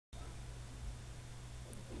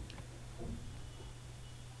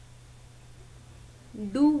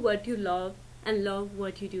Do what you love and love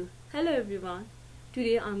what you do. Hello everyone.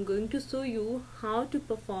 Today I'm going to show you how to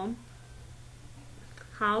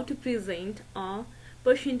present a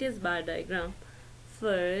percentage bar diagram.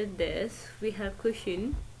 For this we have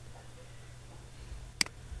question.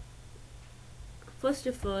 First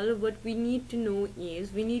of all, what we need to know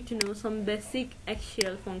is we need to know some basic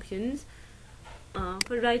Excel functions.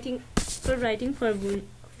 For writing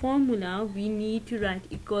formula, we need to write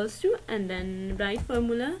equals to and then write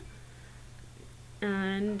formula.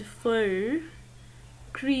 And for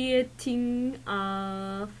creating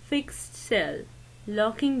a fixed cell,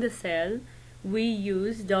 locking the cell, we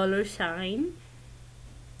use $sign,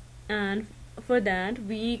 and for that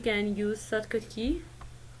we can use shortcut key.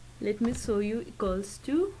 Let me show you. Equals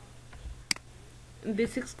to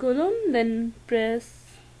basics column, then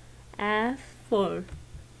press F4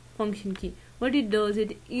 function key. What it does,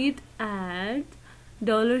 it adds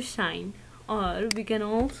 $sign, or we can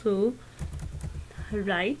also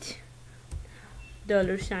write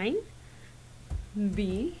 $sign,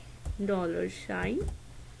 B $sign,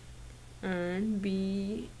 and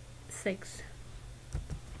B6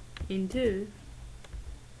 enter.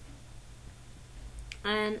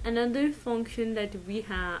 And another function that we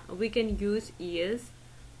can use is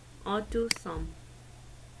auto sum,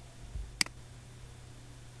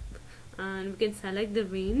 and we can select the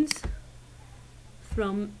range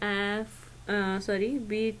from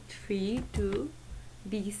B3 to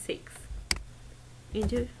B6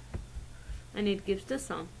 enter, and it gives the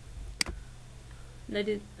sum. That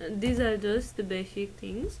is, these are just the basic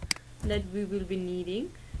things that we will be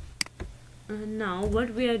needing. Now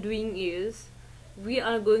what we are doing is we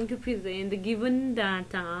are going to present the given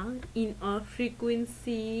data in a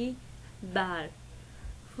frequency bar.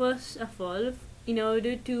 First of all, in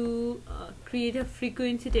order to create a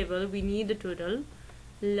frequency table, we need the total.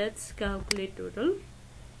 Let's calculate total.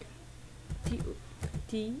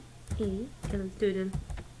 TAL total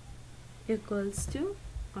equals to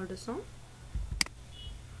auto sum,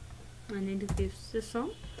 and it gives the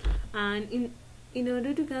sum. And in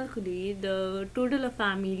order to calculate the total of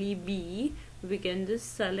family B, we can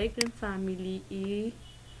just select a family A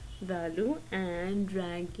value and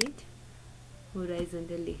drag it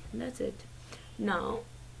horizontally. That's it. Now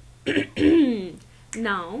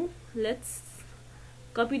now let's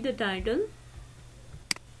copy the title,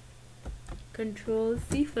 Control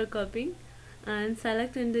C for copying, and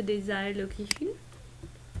select in the desired location,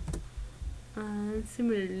 and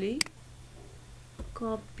similarly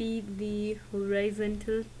copy the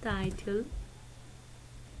horizontal title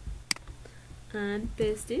and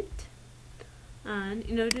paste it. And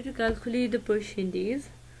in order to calculate the percentage,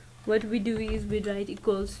 what we do is we write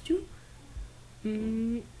equals to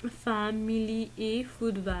family A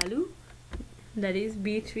food value, that is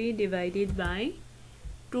B3 divided by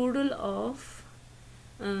total of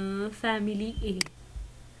family A,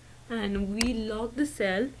 and we lock the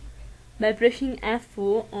cell by pressing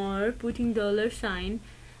F4 or putting $sign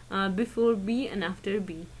before B and after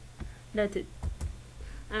B. That's it.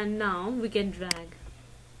 And now we can drag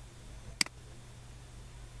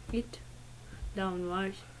it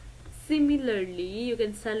downwards. Similarly, you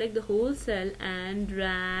can select the whole cell and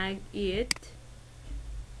drag it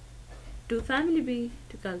to family B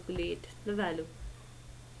to calculate the value.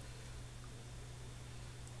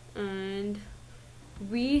 And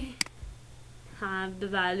we have the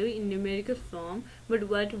value in numerical form, but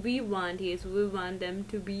what we want is we want them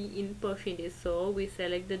to be in percentage. So we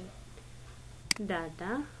select the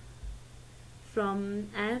data from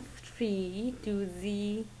F3 to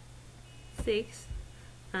Z6,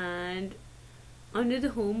 and under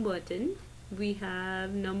the home button we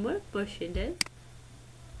have number percentage,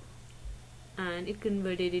 and it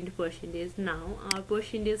converted into percentage. Now our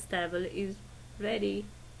percentage table is ready.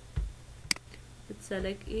 Let's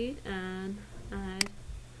select it and add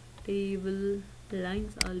table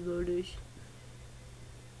lines all borders.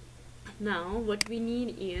 Now what we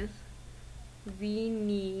need is we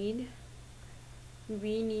need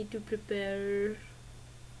to prepare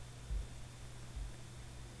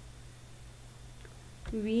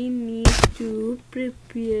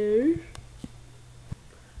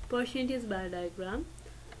percentage bar diagram.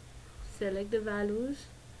 Select the values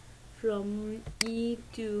from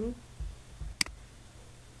E2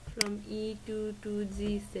 to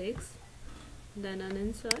G6, then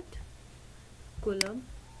uninsert column,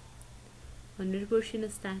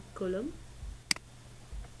 100% stack column.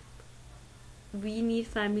 We need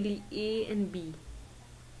family A and B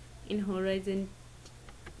in horizontal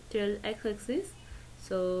x-axis,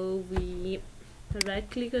 so we right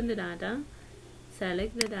click on the data,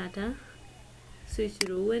 select the data, switch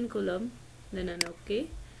row and column, then an OK,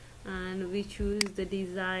 and we choose the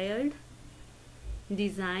desired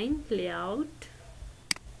design layout,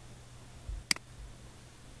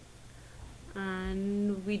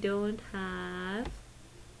 and we don't have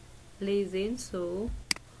legend, so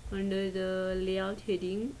under the layout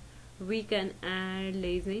heading we can add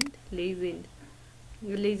legend,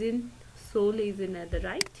 so legend at the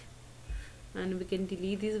right, and we can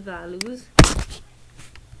delete these values.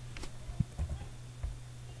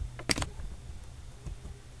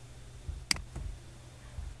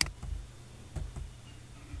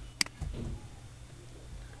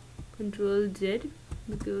 Control Z,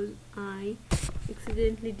 because I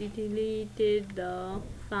accidentally deleted the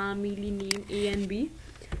family name A and B.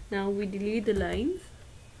 Now we delete the lines,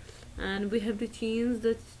 and we have to change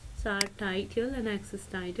the chart title and axis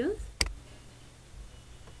titles.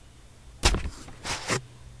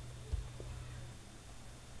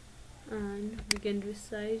 And we can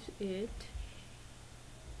resize it.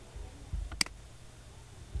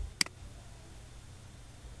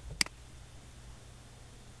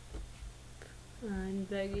 And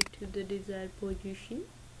drag it to the desired position.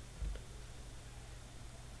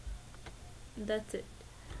 That's it.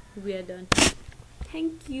 We are done.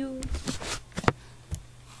 Thank you.